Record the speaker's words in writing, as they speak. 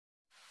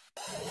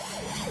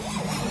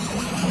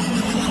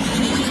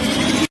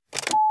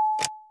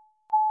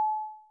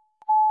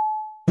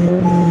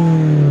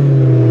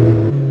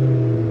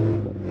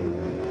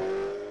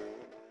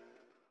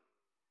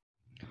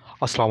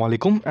अस्सलाम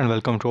वालेकुम and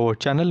welcome to our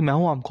channel. मैं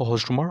हूं आपका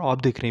होस्ट उमर।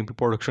 आप देख रहे हैं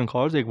प्रोडक्शन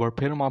कार्स। एक बार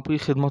फिर हम आपकी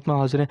खिदमत में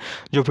हाजिर हैं।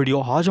 जो वीडियो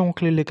आज हम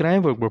के लिए लेकर आए हैं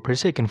वो एक बार फिर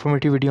से एक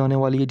इन्फॉर्मेटिव वीडियो आने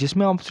वाली है,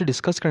 जिसमें हम आपसे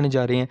डिस्कस करने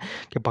जा रहे हैं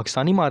कि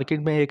पाकिस्तानी मार्केट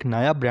में एक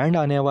नया ब्रांड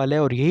आने वाला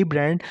है और यही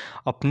ब्रांड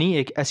अपनी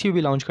एक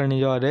एसयूवी लॉन्च करने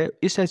जा रहा है।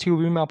 इस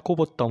एसयूवी में आपको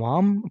वो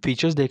तमाम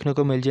फीचर्स देखने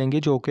को मिल जाएंगे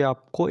जो कि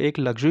आपको एक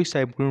लग्जरी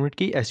सेगमेंट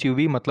की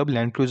एसयूवी मतलब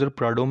लैंड क्रूज़र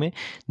प्राडो में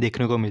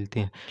देखने को मिलती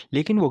हैं।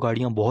 लेकिन वो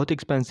गाड़ियाँ बहुत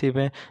एक्सपेंसिव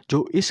हैं।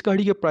 जो इस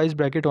गाड़ी के प्राइस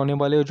ब्रैकेट होने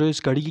वाले और जो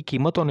इस गाड़ी की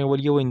कीमत होने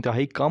वाली है वो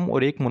इंतहाई कम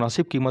और एक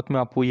मुनासिब कीमत में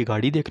आपको ये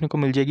गाड़ी देखने को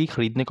मिल जाएगी,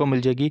 ख़रीदने को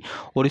मिल जाएगी।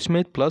 और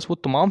इसमें प्लस वो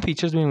तमाम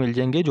फीचर्स भी मिल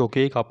जाएंगे जो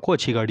कि एक आपको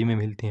अच्छी गाड़ी में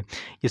मिलती हैं।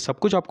 ये सब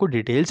कुछ आपको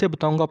डिटेल से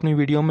बताऊंगा अपनी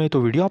वीडियो में,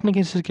 तो वीडियो आपने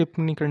किसी से स्किप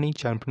नहीं करनी।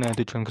 चैनल पर नए आए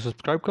तो चैनल को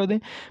सब्सक्राइब कर दें,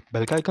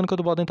 बेल का आइकन को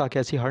दबा दें ताकि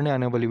ऐसी हर नए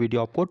आने वाली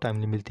वीडियो आपको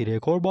टाइमली मिलती रहे।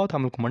 एक और बात,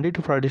 हम लोग मंडे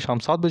टू फ्राइडे शाम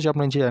 7 बजे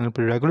अपने चैनल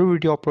पर रेगुलर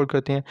वीडियो अपलोड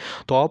करते हैं,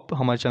 तो आप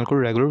हमारे चैनल को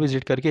रेगुलर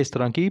विजिट करके इस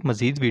तरह की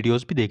मज़ीद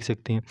वीडियोज़ भी देख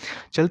सकते हैं।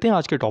 चलते हैं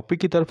आज के टॉपिक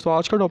की तरफ। तो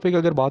आज का टॉपिक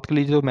अगर बात कर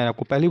लीजिए तो मैंने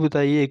आपको पहले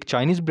बताया ये एक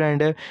चाइनीज़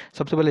ब्रांड है।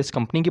 सबसे पहले इस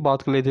कंपनी की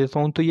बात कर लेते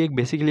हूँ। तो ये एक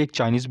बेसिकली एक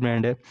चाइनीज़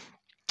ब्रांड है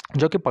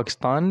जो कि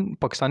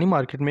पाकिस्तानी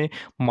मार्केट में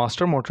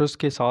मास्टर मोटर्स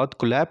के साथ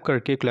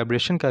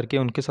कोलैबोरेशन करके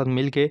उनके साथ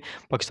मिल के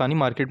पाकिस्तानी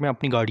मार्केट में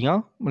अपनी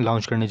गाड़ियाँ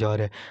लॉन्च करने जा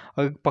रहे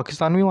हैं।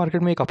 पाकिस्तानी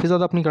मार्केट में काफ़ी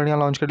ज़्यादा अपनी गाड़ियाँ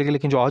लॉन्च करेंगे,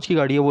 लेकिन जो आज की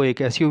गाड़ी है वो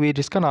एक एसयूवी है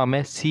जिसका नाम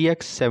है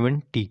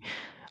CX70।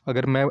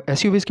 अगर मैं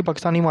एसयूवीज़ की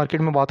पाकिस्तानी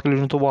मार्केट में बात कर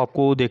लूँ तो वो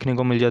आपको देखने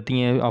को मिल जाती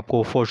हैं।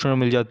 आपको फॉर्च्यूनर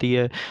मिल जाती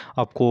है,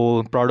 आपको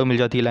प्राडो मिल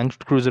जाती है, लैंड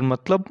क्रूज़र,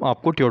 मतलब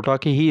आपको टोयोटा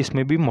की ही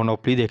इसमें भी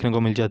मोनोपोली देखने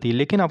को मिल जाती है।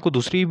 लेकिन आपको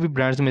दूसरी भी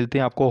ब्रांड्स मिलते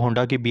हैं। आपको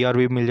होंडा की BR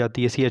भी मिल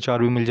जाती है, CHR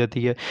भी मिल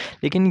जाती है,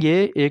 लेकिन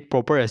ये एक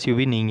प्रॉपर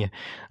एसयूवी नहीं है।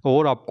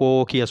 और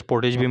आपको किया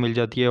स्पोर्टेज भी मिल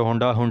जाती है,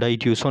 होंडाई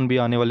ट्यूसन भी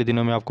आने वाले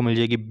दिनों में आपको मिल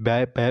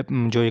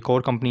जाएगी। जो एक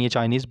और कंपनी है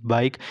चाइनीज़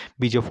बाइक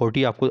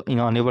BJ40 आपको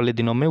आने वाले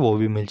दिनों में वो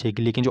भी मिल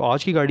जाएगी। लेकिन जो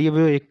आज की गाड़ी है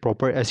वो एक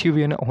प्रॉपर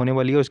एसयूवी होने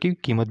वाली है, उसकी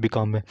कीमत भी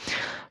कम है।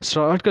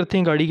 स्टार्ट करते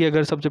हैं गाड़ी की।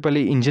 अगर सबसे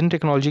पहले इंजन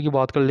टेक्नोलॉजी की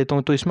बात कर लेता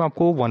हूँ तो इसमें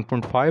आपको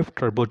 1.5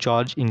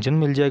 टर्बोचार्ज इंजन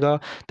मिल जाएगा।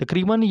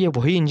 तकरीबन ये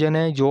वही इंजन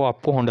है जो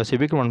आपको होंडा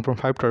सिविक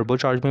 1.5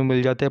 टर्बोचार्ज में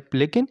मिल जाता है,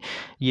 लेकिन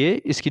ये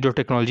इसकी जो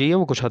टेक्नोलॉजी है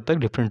वो कुछ हद तक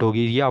डिफरेंट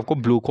होगी। ये आपको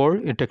ब्लू कोर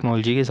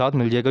टेक्नोलॉजी के साथ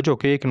मिल जाएगा जो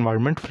कि एक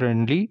एनवायरनमेंट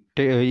फ्रेंडली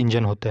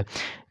इंजन होता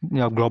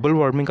है। ग्लोबल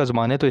वार्मिंग का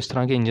ज़माना है तो इस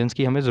तरह के इंजन्स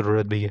की हमें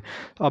ज़रूरत भी है।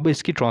 अब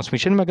इसकी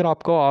ट्रांसमिशन में अगर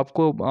आपको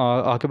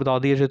आके बता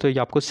दिया जाए तो ये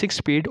आपको 6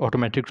 स्पीड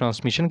ऑटोमेटिक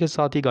ट्रांसमिशन के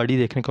साथ ही गाड़ी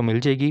देखने को मिल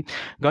जाएगी।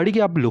 गाड़ी की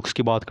आप लुक्स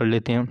की बात कर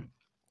लेते हैं।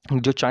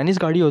 जो चाइनीज़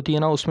गाड़ी होती है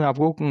ना उसमें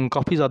आपको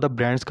काफ़ी ज़्यादा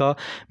ब्रांड्स का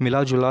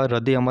मिला जुला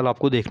रद्द-ए-अमल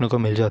आपको देखने को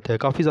मिल जाता है।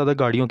 काफ़ी ज़्यादा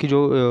गाड़ियों की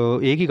जो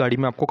एक ही गाड़ी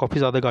में आपको काफ़ी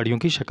ज़्यादा गाड़ियों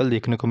की शक्ल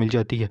देखने को मिल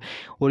जाती है।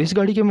 और इस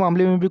गाड़ी के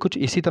मामले में भी कुछ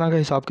इसी तरह का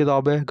हिसाब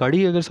किताब है।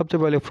 गाड़ी अगर सबसे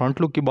पहले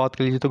फ्रंट लुक की बात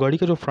कर लीजिए तो गाड़ी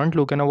का जो फ्रंट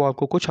लुक है ना वो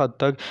आपको कुछ हद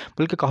तक,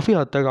 बल्कि काफ़ी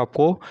हद तक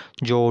आपको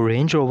जो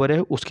रेंज रोवर है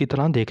उसकी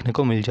तरह देखने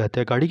को मिल जाता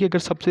है। गाड़ी के अगर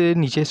सबसे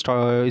नीचे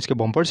इसके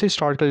बम्पर से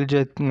स्टार्ट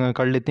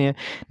कर लेते हैं।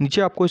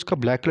 नीचे आपको इसका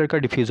ब्लैक कलर का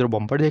डिफ्यूज़र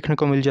बम्पर देखने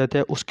को मिल जाता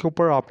है। उसके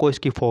ऊपर आपको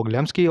इसकी फॉग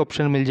लैंप्स की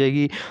ऑप्शन मिल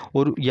जाएगी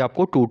और ये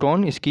आपको 2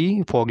 टोन इसकी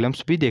फॉग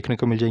लैंप्स भी देखने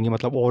को मिल जाएंगी,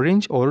 मतलब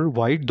ऑरेंज और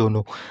वाइट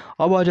दोनों।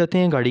 अब आ जाते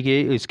हैं गाड़ी के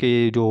इसके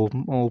जो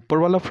ऊपर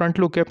वाला फ्रंट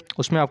लुक है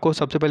उसमें आपको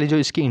सबसे पहले जो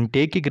इसकी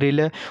इंटेक की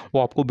ग्रिल है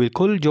वो आपको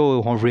बिल्कुल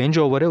जो रेंज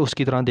ओवर है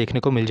उसकी तरह देखने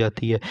को मिल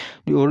जाती है।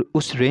 और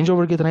उस रेंज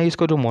ओवर की तरह ही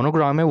इसका जो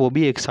मोनोग्राम है वो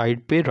भी एक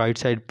साइड पे, राइट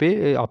साइड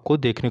पे आपको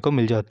देखने को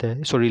मिल जाता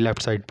है, सॉरी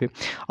लेफ्ट साइड पे।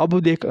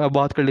 अब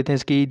बात कर लेते हैं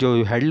इसकी जो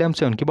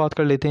हेडलैम्प्स है उनकी बात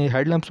कर लेते हैं।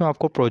 हेडलैम्प्स में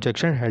आपको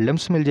प्रोजेक्शन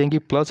हेडलैम्प्स मिल जाएंगी,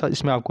 प्लस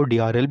इसमें आपको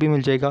DRL भी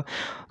मिल जाएगा।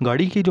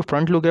 गाड़ी की जो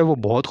फ्रंट लुक है वो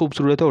बहुत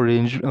खूबसूरत है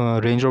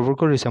और रेंज रोवर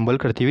को रिसेंबल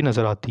करती हुई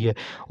नज़र आती है।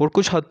 और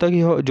कुछ हद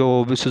तक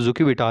जो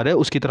सुजुकी विटार है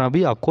उसकी तरह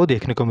भी आपको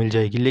देखने को मिल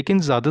जाएगी, लेकिन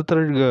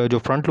ज़्यादातर जो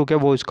फ्रंट लुक है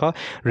वो इसका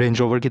रेंज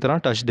रोवर की तरह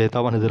टच देता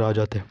हुआ नज़र आ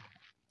जाता है।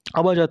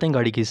 अब आ जाते हैं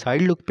गाड़ी की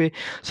साइड लुक पे।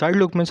 साइड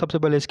लुक में सबसे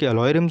पहले इसके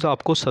अलॉय रिम्स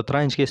आपको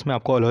 17 इंच के इसमें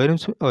आपको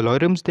अलॉय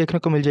रिम्स देखने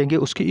को मिल जाएंगे।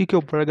 उसके के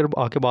ऊपर अगर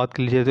आके बात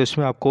कर लीजिए तो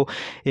इसमें आपको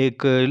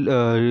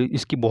एक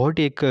इसकी बहुत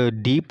एक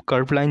डीप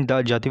कर्व लाइन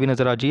जाती हुई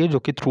नज़र आ रही है जो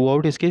कि थ्रू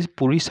आउट इसके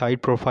पूरी साइड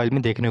प्रोफाइल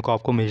में देखने को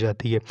आपको मिल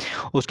जाती है।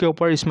 उसके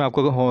ऊपर इसमें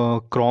आपको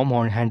क्रोम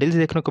हैंडल्स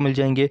देखने को मिल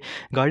जाएंगे।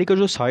 गाड़ी का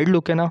जो साइड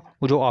लुक है ना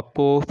वो जो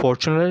आपको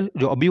फॉर्च्यूनर,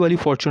 जो अभी वाली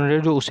फॉर्च्यूनर है,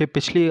 जो उससे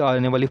पिछली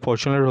आने वाली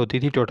फॉर्च्यूनर होती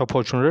थी टोयोटा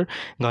फॉर्च्यूनर,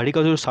 गाड़ी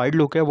का जो साइड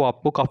लुक है वो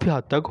आपको काफ़ी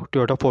हद तक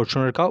टोयोटा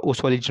फॉर्च्यूनर का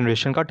उस वाली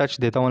जनरेशन का टच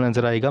देता हुआ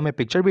नज़र आएगा। मैं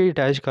पिक्चर भी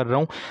अटैच कर रहा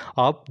हूँ,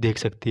 आप देख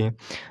सकते हैं।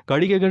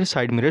 गाड़ी के अगर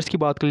साइड मिरर्स की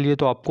बात कर लीजिए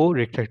तो आपको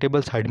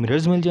रिट्रैक्टेबल साइड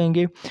मिरर्स मिल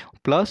जाएंगे,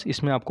 प्लस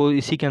इसमें आपको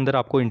इसी के अंदर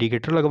आपको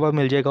इंडिकेटर लगा हुआ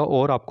मिल जाएगा।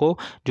 और आपको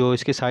जो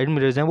इसके साइड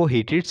मिरर्स हैं वो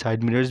हीटेड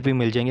साइड मिरर्स भी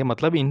मिल जाएंगे,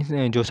 मतलब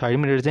इन जो साइड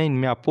मिरर्स हैं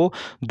इनमें आपको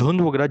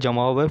धुंध वगैरह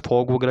जमा हुआ है,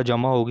 फॉग वगैरह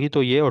जमा होगी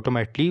तो ये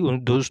ऑटोमेटिकली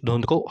उस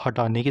धुंध को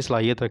हटाने की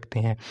सलाहियत रखते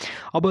हैं।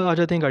 अब आ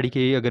जाते हैं गाड़ी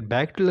के अगर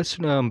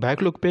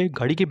बैक लुक पे।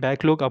 गाड़ी की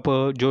बैक लुक आप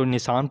जो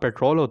निसान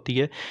पेट्रोल होती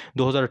है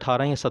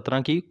 2018 या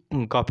 17 की,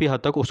 काफ़ी हद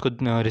तक उसको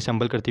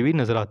रिसेंबल करती हुई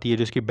नज़र आती है।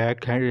 जो इसकी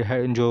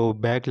जो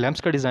बैक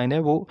लैंप्स का डिज़ाइन है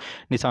वो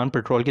निसान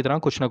पेट्रोल की तरह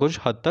कुछ ना कुछ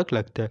हद तक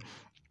लगता है।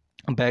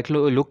 बैक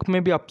लुक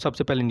में भी आप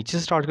सबसे पहले नीचे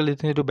से स्टार्ट कर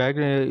लेते हैं। जो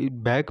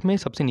बैक में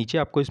सबसे नीचे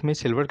आपको इसमें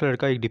सिल्वर कलर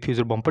का एक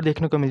डिफ्यूज़र बम्पर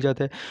देखने को मिल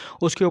जाता है।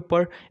 उसके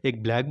ऊपर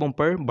एक ब्लैक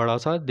बम्पर बड़ा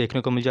सा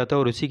देखने को मिल जाता है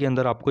और उसी के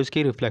अंदर आपको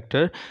इसके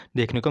रिफ्लेक्टर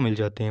देखने को मिल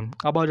जाते हैं।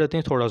 अब आ जाते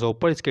हैं थोड़ा सा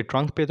ऊपर इसके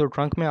ट्रंक पे। तो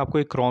ट्रंक में आपको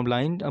एक क्रोम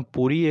लाइन,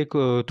 पूरी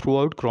एक थ्रू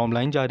आउट क्रोम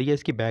लाइन जा रही है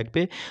इसकी बैक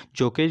पे,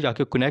 जो कि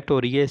जाके कनेक्ट हो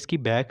रही है इसकी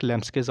बैक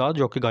लैंप्स के साथ,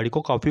 जो कि गाड़ी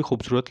को काफ़ी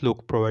खूबसूरत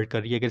लुक प्रोवाइड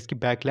कर रही है। अगर इसकी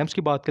बैक लैंप्स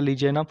की बात कर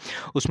लीजिए ना,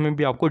 उसमें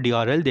भी आपको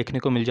DRL देखने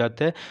को मिल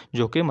जाता है,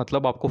 जो कि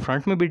मतलब आपको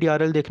फ्रंट में भी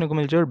DRL देखने को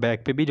मिल जाए और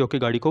बैक पे भी, जो कि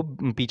गाड़ी को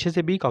पीछे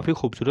से भी काफ़ी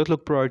खूबसूरत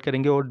लुक प्रोवाइड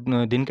करेंगे। और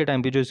दिन के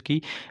टाइम पे जो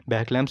इसकी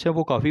बैक लैंप्स हैं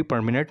वो काफ़ी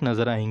परमानेंट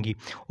नज़र आएंगी।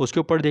 उसके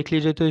ऊपर देख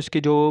लीजिए तो इसके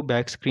जो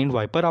बैक स्क्रीन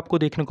वाइपर आपको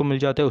देखने को मिल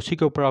जाता है, उसी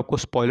के ऊपर आपको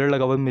स्पॉयलर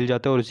लगा हुआ मिल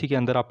जाता है और उसी के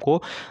अंदर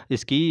आपको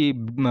इसकी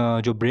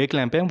जो ब्रेक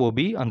लैंप है वो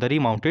भी अंदर ही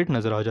माउंटेड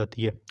नज़र आ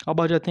जाती है।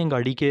 अब आ जाते हैं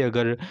गाड़ी के,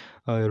 अगर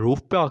रूफ़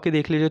पे आके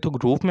देख लीजिए तो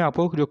रूफ़ में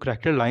आपको जो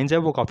करैक्टर लाइंस है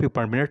वो काफ़ी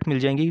परमानेंट मिल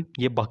जाएंगी।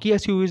 ये बाकी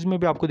एसयूवीज़ में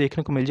भी आपको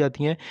देखने को मिल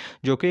जाती हैं,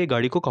 जो कि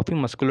गाड़ी को काफ़ी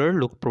मस्कुलर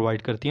लुक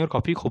प्रोवाइड करती हैं और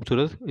काफ़ी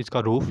खूबसूरत इसका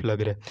रूफ़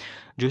लग रहा है।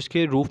 जो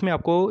इसके रूफ़ में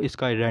आपको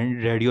इसका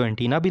रेडियो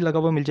एंटीना भी लगा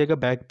हुआ मिल जाएगा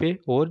बैक पे।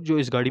 और जो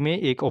इस गाड़ी में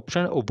एक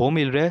ऑप्शन वो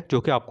मिल रहा है जो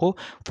कि आपको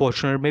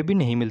फॉर्च्यूनर में भी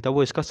नहीं मिलता,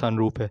 वो इसका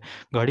सनरूफ़ है।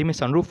 गाड़ी में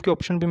सनरूफ़ की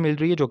ऑप्शन भी मिल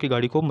रही है, जो कि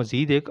गाड़ी को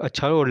मज़ीद एक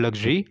अच्छा और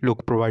लग्जरी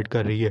लुक प्रोवाइड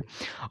कर रही है।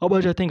 अब आ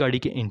जाते हैं गाड़ी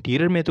के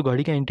इंटीरियर में। तो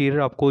गाड़ी का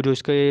इंटीरियर आपको जो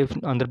इसके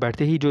अंदर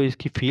बैठते ही जो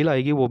इसकी फ़ील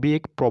आएगी वो भी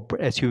एक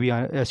प्रॉपर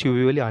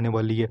एसयूवी वाली आने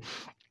वाली है।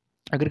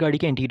 अगर गाड़ी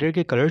के इंटीरियर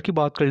के कलर की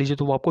बात कर लीजिए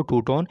तो वो आपको टू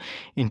टोन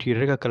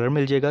इंटीरियर का कलर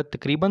मिल जाएगा।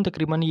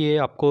 तकरीबन ये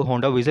आपको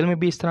होंडा विज़ल में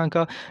भी इस तरह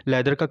का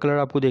लेदर का कलर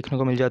आपको देखने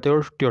को मिल जाता है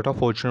और टोयोटा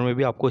फॉर्च्यूनर में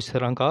भी आपको इस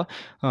तरह का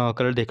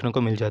कलर देखने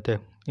को मिल जाता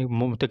है।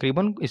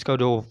 तकरीबन इसका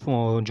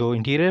जो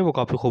इंटीरियर है वो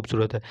काफ़ी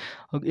खूबसूरत है।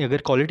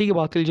 अगर क्वालिटी की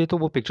बात कर लीजिए तो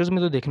वो पिक्चर्स में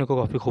तो देखने को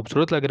काफ़ी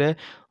खूबसूरत लग रहा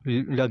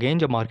है। अगेन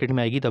जब मार्केट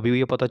में आएगी तभी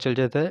ये पता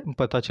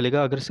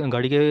चलेगा। अगर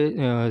गाड़ी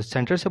के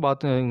सेंटर से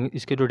बात,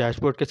 इसके जो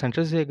डैशबोर्ड के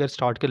सेंटर से अगर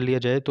स्टार्ट कर लिया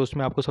जाए तो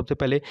उसमें आपको सबसे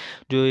पहले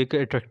जो एक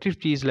अट्रैक्टिव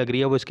चीज़ लग रही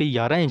है वो इसकी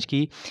 11 इंच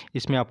की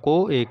इसमें आपको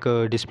एक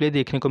डिस्प्ले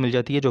देखने को मिल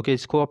जाती है, जो कि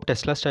इसको आप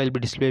टेस्ला स्टाइल भी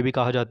डिस्प्ले भी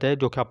कहा जाता है,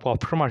 जो कि आपको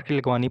आफ्टर मार्केट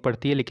लगवानी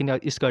पड़ती है। लेकिन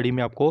इस गाड़ी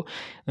में आपको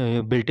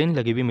बिल्ट इन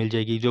लगी हुई मिल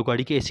जाएगी। जो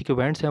गाड़ी के एसी के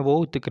वेंट्स हैं वो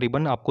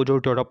तकरीबन आपको जो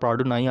टोयोटा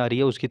प्राडो 9 आ रही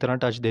है उसकी तरह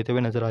टच देते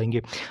हुए नज़र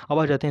आएंगे। अब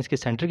आ जाते हैं इसके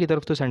सेंटर की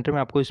तरफ। तो सेंटर में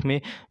आपको इसमें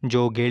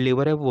जो गेयर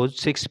लीवर है वो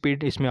 6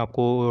 स्पीड इसमें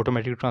आपको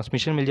ऑटोमेटिक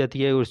ट्रांसमिशन मिल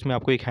जाती है और इसमें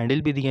आपको एक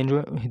हैंडल भी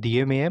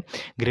दिए हुए हैं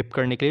ग्रिप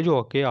करने के लिए,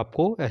 जो कि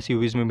आपको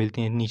एसयूवीज़ में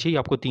मिलती हैं। नीचे ही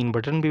आपको 3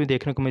 बटन भी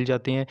देखने को मिल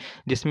जाते हैं,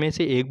 जिसमें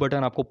से एक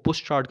बटन आपको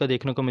पुश स्टार्ट का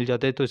देखने को मिल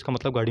जाता है। तो इसका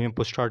मतलब गाड़ी में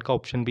पुश स्टार्ट का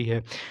ऑप्शन भी है।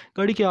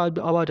 गाड़ी के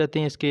अब आ जाते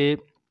हैं इसके,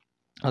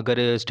 अगर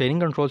स्टीयरिंग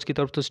कंट्रोल्स की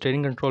तरफ, तो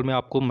स्टीयरिंग कंट्रोल में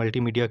आपको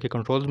मल्टीमीडिया के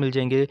कंट्रोल्स मिल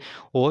जाएंगे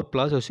और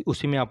प्लस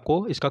उसी में आपको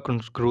इसका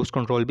क्रूज़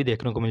कंट्रोल भी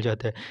देखने को मिल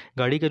जाता है।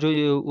 गाड़ी का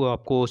जो वो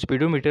आपको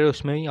स्पीडोमीटर है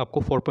उसमें ही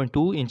आपको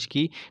 4.2 इंच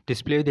की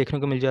डिस्प्ले देखने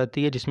को मिल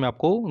जाती है, जिसमें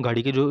आपको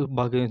गाड़ी की जो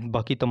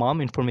बाकी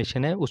तमाम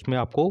इन्फॉर्मेशन है उसमें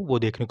आपको वो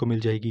देखने को मिल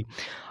जाएगी।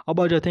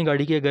 अब आ जाते हैं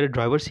गाड़ी की, अगर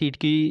ड्राइवर सीट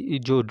की,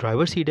 जो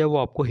ड्राइवर सीट है वो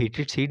आपको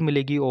हीटेड सीट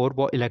मिलेगी और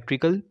वो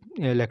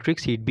इलेक्ट्रिक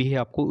सीट भी है,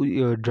 आपको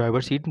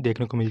ड्राइवर सीट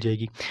देखने को मिल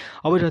जाएगी।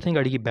 अब आ जाते हैं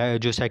गाड़ी की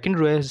जो सेकंड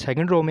रो है,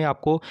 सेकंड रो में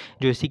आपको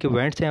जो एसी के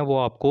वेंट्स हैं वो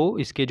आपको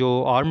इसके जो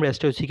आर्म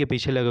रेस्ट है उसी के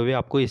पीछे लगे हुए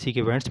आपको एसी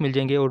के वेंट्स मिल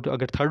जाएंगे। और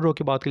अगर थर्ड रो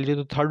की बात कर लीजिए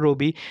तो थर्ड रो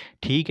भी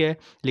ठीक है,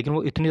 लेकिन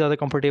वो इतनी ज़्यादा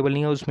कंफर्टेबल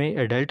नहीं है। उसमें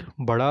एडल्ट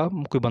बड़ा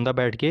कोई बंदा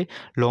बैठ के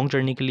लॉन्ग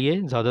जर्नी के लिए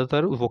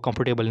ज़्यादातर वो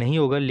कंफर्टेबल नहीं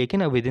होगा,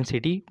 लेकिन विद इन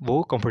सिटी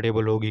वो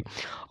कंफर्टेबल होगी।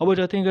 अब हो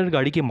जाते हैं अगर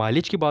गाड़ी की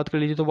माइलेज की बात कर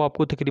लीजिए तो वो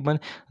आपको तकरीबन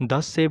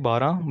 10 से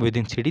 12 विद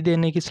इन सिटी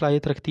देने की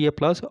सलाहियत रखती है,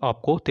 प्लस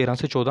आपको 13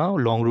 से 14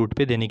 लॉन्ग रूट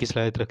पे देने की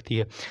सलाहियत रखती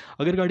है।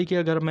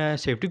 अगर मैं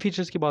सेफ्टी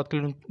फीचर्स की बात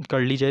कर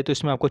ली जाए तो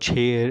इसमें आपको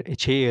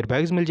 6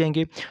 एयरबैग्स मिल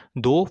जाएंगे,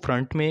 2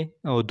 फ्रंट में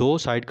और 2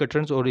 साइड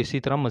कर्टन्स और इसी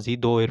तरह मज़ीद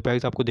 2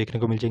 एयरबैग्स आपको देखने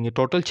को मिल जाएंगे।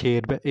 टोटल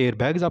 6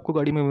 एयरबैग्स आपको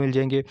गाड़ी में मिल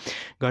जाएंगे।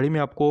 गाड़ी में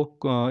आपको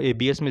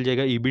ABS मिल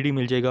जाएगा, EBD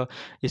मिल जाएगा,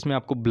 इसमें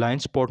आपको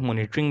ब्लाइंड स्पॉट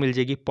मॉनिटरिंग मिल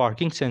जाएगी,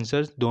 पार्किंग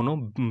सेंसर्स दोनों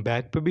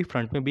बैक पे भी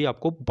फ्रंट में भी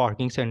आपको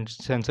पार्किंग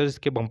सेंसर्स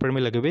के बम्पर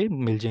में लगे हुए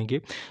मिल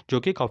जाएंगे, जो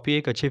कि काफ़ी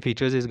एक अच्छे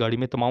फीचर्स इस गाड़ी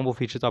में, तमाम वो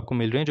फीचर्स आपको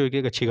मिल रहे हैं जो कि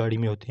एक अच्छी गाड़ी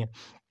में होती हैं।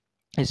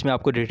 इसमें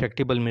आपको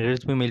रिट्रैक्टेबल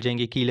मिरर्स भी मिल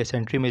जाएंगे, कीलेस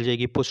एंट्री मिल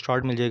जाएगी, पुश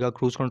स्टार्ट मिल जाएगा,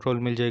 क्रूज़ कंट्रोल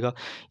मिल जाएगा।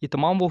 ये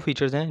तमाम वो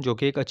फीचर्स हैं जो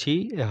कि एक अच्छी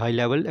हाई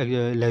लेवल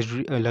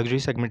लग्जरी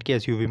सेगमेंट की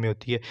एसयूवी में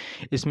होती है।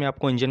 इसमें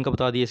आपको इंजन का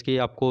बता दिया, इसके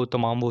आपको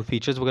तमाम वो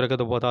फीचर्स वगैरह का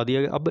तो बता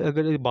दिया। अब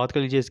अगर बात कर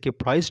लीजिए इसके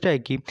प्राइस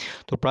टैग की,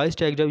 तो प्राइस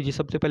टैग जब ये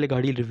सबसे पहले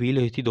गाड़ी रिवील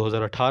हुई थी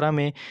 2018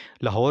 में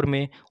लाहौर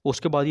में,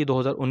 उसके बाद ये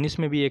 2019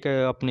 में भी एक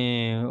अपने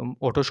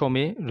ऑटो शो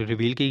में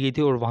रिवील की गई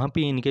थी और वहाँ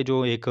पर इनके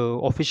जो एक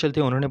ऑफिशियल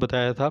थे उन्होंने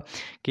बताया था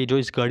कि जो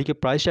इस गाड़ी की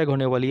प्राइस टैग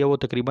होने वाली है वो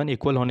तकरीबन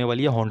इक्वल होने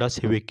वाली है होंडा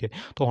सिविक के।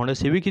 तो होंडा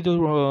सिविक की जो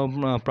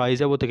प्राइस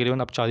है वो तकरीबन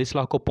अब 40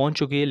 लाख को पहुंच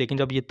चुकी है, लेकिन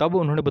जब ये तब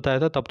उन्होंने बताया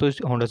था तब तो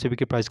होंडा सिविक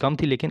की प्राइस कम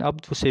थी, लेकिन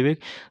अब वो सिविक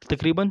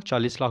तकरीबन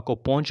 40 लाख को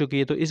पहुंच चुकी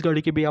है। तो इस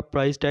गाड़ी की भी आप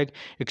प्राइस टैग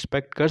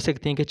एक्सपेक्ट कर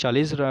सकते हैं कि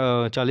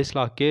 40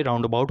 लाख के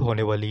राउंड अबाउट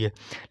होने वाली है।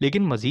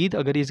 लेकिन मज़ीद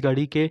अगर इस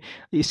गाड़ी के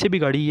इससे भी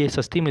गाड़ी ये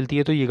सस्ती मिलती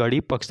है तो ये गाड़ी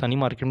पाकिस्तानी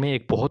मार्केट में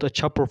एक बहुत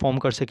अच्छा परफॉर्म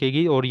कर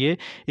सकेगी और ये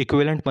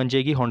इक्विवेलेंट बन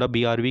जाएगी होंडा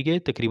BRV के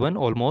तकरीबन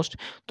ऑलमोस्ट।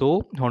 तो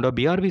होंडा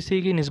BRV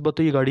से की निस्बत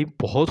तो ये गाड़ी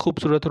बहुत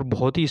खूबसूरत और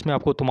बहुत ही इसमें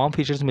आपको तमाम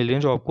फीचर्स मिल रहे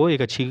हैं जो आपको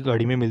एक अच्छी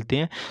गाड़ी में मिलते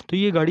हैं। तो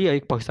ये गाड़ी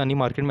एक पाकिस्तानी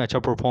मार्केट में अच्छा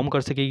परफॉर्म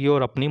कर सकेगी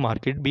और अपनी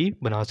मार्केट भी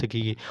बना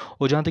सकेगी।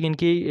 और जहाँ तक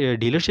इनकी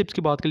डीलरशिप्स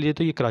की बात कर लीजिए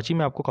तो ये कराची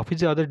में आपको काफ़ी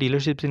ज़्यादा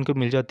डीलरशिप्स इनको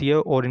मिल जाती है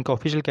और इनका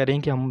ऑफिशियल कह रहे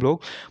हैं कि हम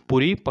लोग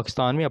पूरी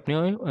पाकिस्तान में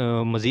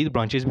अपने मज़ीद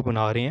ब्रांचेस भी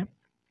बना रहे हैं।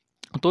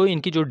 तो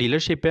इनकी जो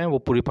डीलरशिप है वो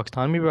पूरे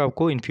पाकिस्तान में भी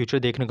आपको इन फ्यूचर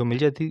देखने को मिल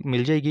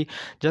जाएगी।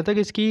 जहाँ तक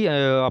इसकी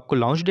आपको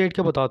लॉन्च डेट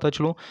क्या बताता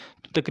चलो,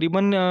 तो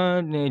तकरीबन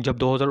जब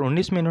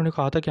 2019 में इन्होंने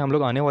कहा था कि हम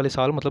लोग आने वाले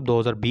साल मतलब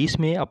 2020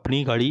 में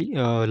अपनी गाड़ी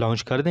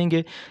लॉन्च कर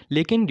देंगे,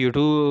 लेकिन ड्यू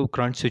टू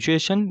करंट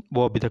सिचुएशन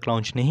वो अभी तक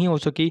लॉन्च नहीं हो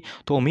सकी।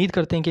 तो उम्मीद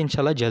करते हैं कि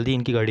इंशाल्लाह जल्दी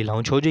इनकी गाड़ी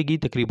लॉन्च हो जाएगी।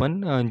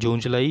 तकरीबन जून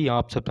जुलाई या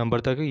आप सितंबर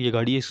तक ये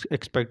गाड़ी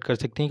एक्सपेक्ट कर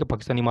सकते हैं कि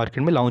पाकिस्तानी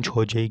मार्केट में लॉन्च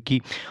हो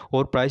जाएगी।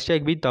 और प्राइस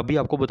टैग भी तभी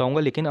आपको बताऊँगा,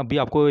 लेकिन अभी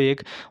आपको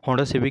एक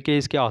होंडा सिविक के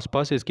इसके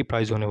आसपास इसकी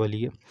प्राइस होने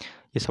वाली है।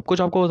 ये सब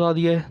कुछ आपको बता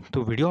दिया है।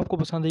 तो वीडियो आपको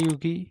पसंद आई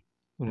होगी,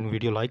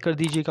 वीडियो लाइक कर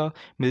दीजिएगा।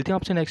 मिलते हैं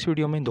आपसे नेक्स्ट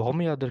वीडियो में। दुआ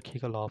में याद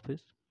रखिएगा। अल्लाह हाफ़िज़।